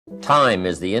Time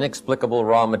is the inexplicable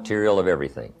raw material of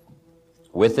everything.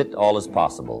 With it, all is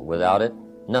possible. Without it,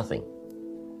 nothing.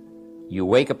 You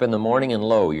wake up in the morning and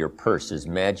lo, your purse is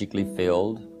magically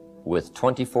filled with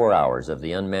 24 hours of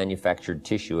the unmanufactured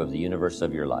tissue of the universe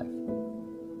of your life.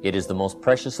 It is the most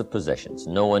precious of possessions.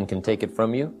 No one can take it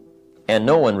from you, and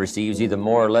no one receives either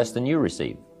more or less than you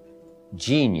receive.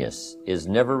 Genius is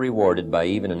never rewarded by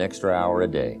even an extra hour a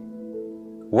day.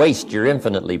 Waste your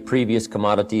infinitely previous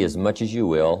commodity as much as you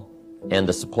will, and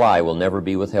the supply will never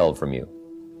be withheld from you.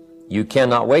 You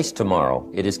cannot waste tomorrow.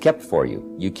 It is kept for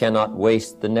you. You cannot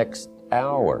waste the next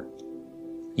hour.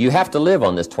 You have to live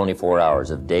on this 24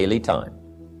 hours of daily time.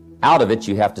 Out of it,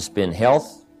 you have to spend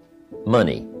health,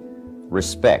 money,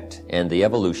 respect, and the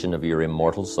evolution of your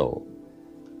immortal soul.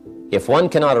 If one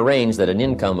cannot arrange that an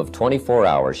income of 24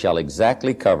 hours shall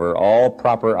exactly cover all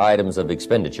proper items of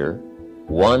expenditure,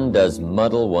 one does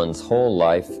muddle one's whole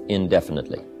life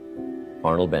indefinitely.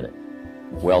 Arnold Bennett.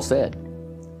 Well said.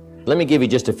 Let me give you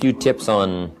just a few tips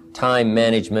on time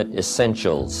management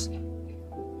essentials.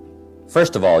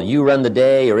 First of all, you run the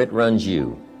day or it runs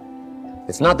you.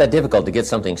 It's not that difficult to get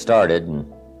something started,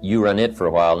 and you run it for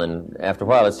a while, and after a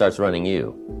while it starts running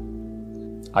you.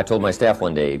 I told my staff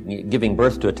one day, giving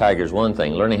birth to a tiger is one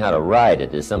thing, learning how to ride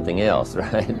it is something else,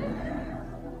 right?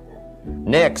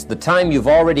 Next, the time you've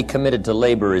already committed to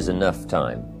labor is enough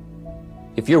time.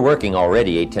 If you're working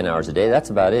already 8-10 hours a day, that's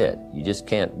about it. You just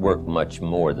can't work much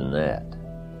more than that.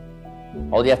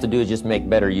 All you have to do is just make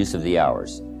better use of the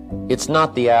hours. It's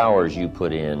not the hours you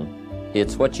put in,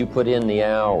 it's what you put in the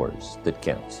hours that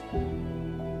counts.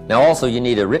 Now also you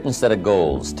need a written set of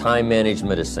goals, time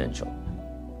management essential,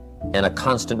 and a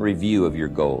constant review of your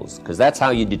goals, because that's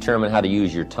how you determine how to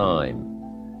use your time.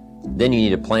 Then you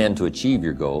need a plan to achieve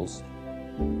your goals.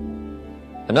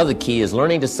 Another key is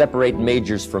learning to separate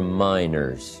majors from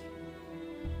minors,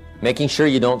 making sure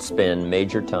you don't spend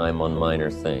major time on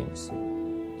minor things.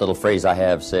 Little phrase I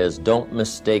have says, don't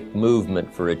mistake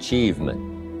movement for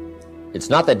achievement. It's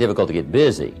not that difficult to get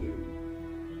busy,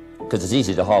 because it's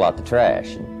easy to haul out the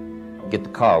trash and get the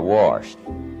car washed,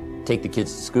 take the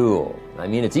kids to school. I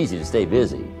mean, it's easy to stay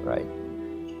busy, right?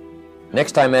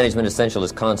 Next time management essential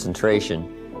is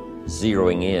concentration,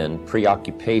 zeroing in.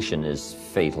 Preoccupation is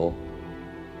fatal.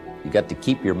 You got to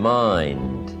keep your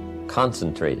mind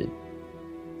concentrated.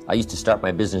 I used to start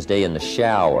my business day in the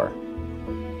shower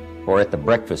or at the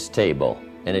breakfast table,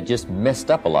 and it just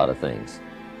messed up a lot of things.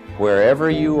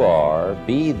 Wherever you are,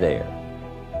 be there.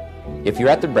 If you're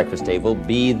at the breakfast table,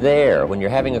 be there. When you're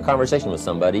having a conversation with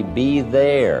somebody, be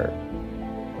there.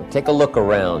 Take a look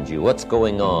around you. What's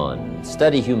going on?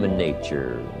 Study human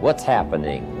nature. What's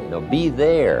happening? Be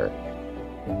there.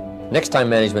 Next time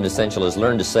management essential is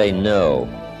learn to say no.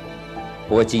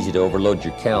 Boy, it's easy to overload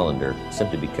your calendar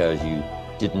simply because you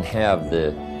didn't have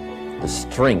the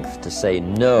strength to say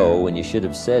no when you should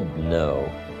have said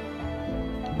no.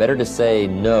 Better to say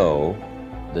no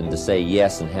than to say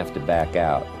yes and have to back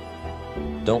out.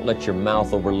 Don't let your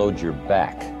mouth overload your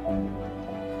back.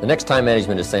 The next time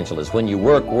management essential is when you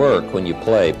work, work. When you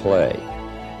play, play.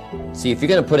 See, if you're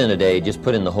going to put in a day, just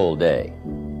put in the whole day.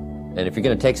 And if you're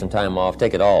going to take some time off,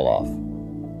 take it all off.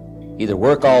 Either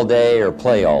work all day or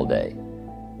play all day.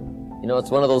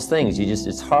 It's one of those things.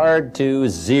 It's hard to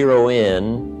zero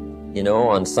in,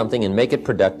 on something and make it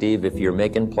productive if you're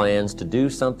making plans to do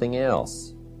something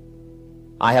else.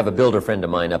 I have a builder friend of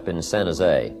mine up in San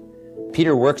Jose.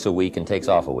 Peter works a week and takes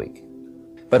off a week.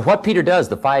 But what Peter does,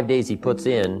 the 5 days he puts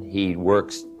in, he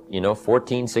works,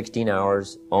 14, 16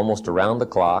 hours, almost around the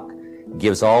clock,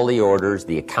 gives all the orders,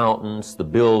 the accountants, the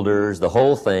builders, the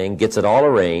whole thing, gets it all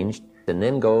arranged, and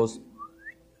then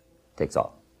takes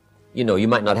off. You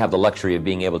might not have the luxury of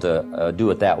being able to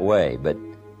do it that way, but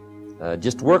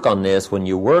just work on this. When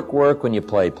you work, work. When you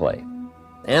play, play.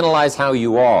 Analyze how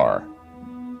you are,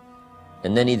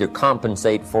 and then either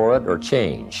compensate for it or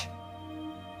change.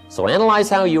 So analyze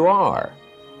how you are.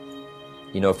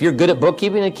 If you're good at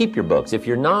bookkeeping, then keep your books. If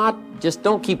you're not, just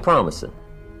don't keep promising.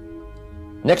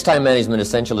 Next time management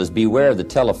essential is beware of the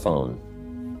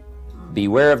telephone.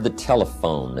 Beware of the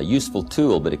telephone, a useful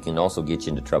tool, but it can also get you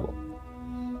into trouble.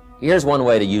 Here's one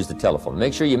way to use the telephone.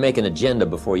 Make sure you make an agenda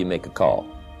before you make a call.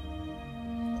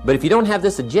 But if you don't have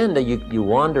this agenda, you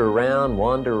wander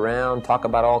around, talk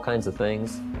about all kinds of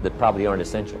things that probably aren't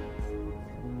essential.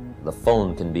 The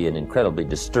phone can be an incredibly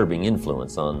disturbing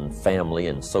influence on family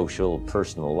and social,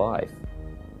 personal life.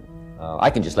 I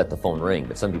can just let the phone ring,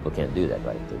 but some people can't do that,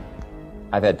 right?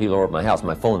 I've had people over at my house,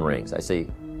 my phone rings. They say,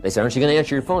 aren't you going to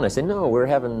answer your phone? I say, no, we're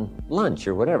having lunch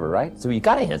or whatever, right? So you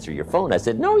got to answer your phone. I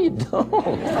said, no, you don't.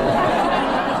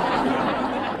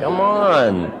 Come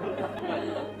on.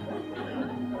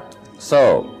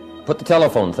 So, put the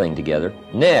telephone thing together.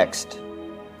 Next,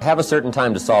 have a certain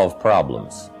time to solve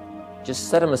problems. Just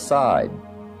set them aside.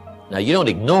 Now, you don't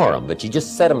ignore them, but you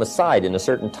just set them aside in a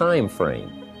certain time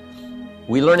frame.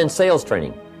 We learn in sales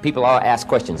training. People ask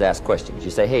questions. You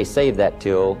say, hey, save that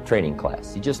till training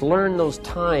class. You just learn those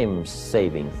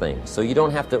time-saving things, so you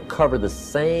don't have to cover the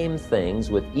same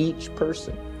things with each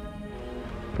person.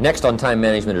 Next on time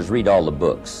management is read all the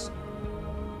books.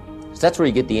 So that's where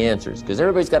you get the answers, because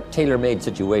everybody's got tailor-made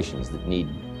situations that need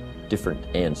different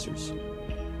answers.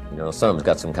 You know, some of them's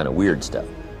got some kind of weird stuff.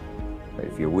 Right?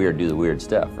 If you're weird, do the weird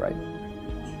stuff, right?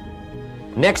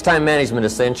 Next time management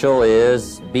essential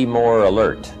is be more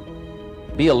alert.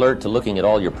 Be alert to looking at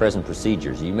all your present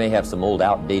procedures. You may have some old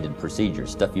outdated procedures,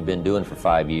 stuff you've been doing for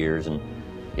 5 years and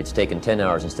it's taken 10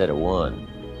 hours instead of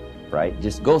 1, right?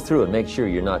 Just go through and make sure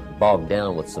you're not bogged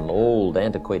down with some old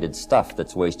antiquated stuff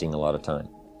that's wasting a lot of time.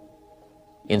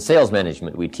 In sales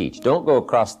management we teach, don't go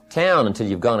across town until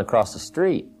you've gone across the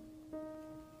street.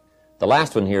 The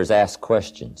last one here is ask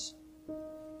questions,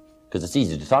 because it's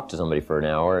easy to talk to somebody for an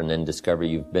hour and then discover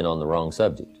you've been on the wrong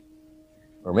subject.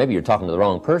 Or maybe you're talking to the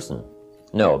wrong person.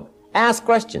 No, ask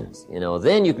questions,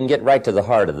 then you can get right to the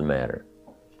heart of the matter.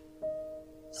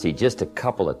 See, just a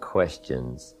couple of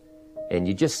questions, and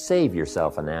you just save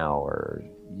yourself an hour.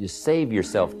 You save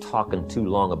yourself talking too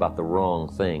long about the wrong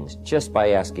things just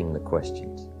by asking the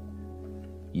questions.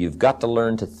 You've got to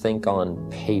learn to think on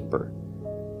paper.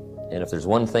 And if there's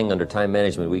one thing under time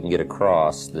management we can get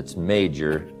across that's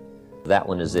major, that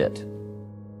one is it.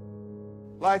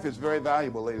 Life is very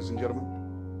valuable, ladies and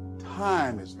gentlemen.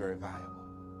 Time is very valuable.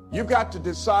 You've got to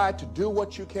decide to do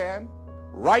what you can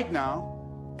right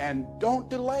now and don't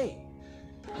delay.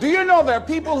 Do you know there are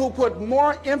people who put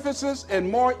more emphasis and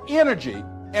more energy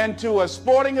into a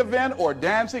sporting event or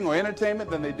dancing or entertainment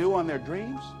than they do on their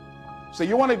dreams? So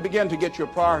you want to begin to get your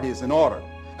priorities in order.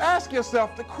 Ask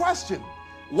yourself the question,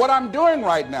 what I'm doing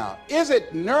right now, is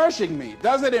it nourishing me?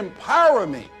 Does it empower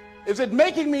me? Is it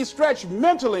making me stretch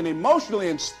mentally and emotionally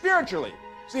and spiritually?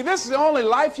 See, this is the only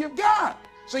life you've got.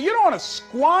 So you don't want to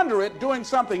squander it doing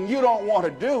something you don't want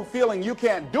to do, feeling you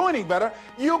can't do any better.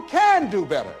 You can do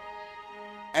better.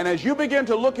 And as you begin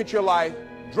to look at your life,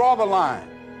 draw the line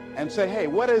and say, hey,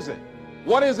 what is it?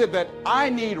 What is it that I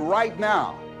need right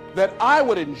now that I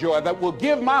would enjoy, that will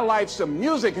give my life some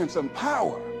music and some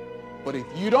power? But if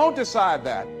you don't decide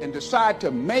that and decide to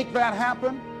make that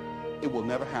happen, it will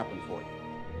never happen for you.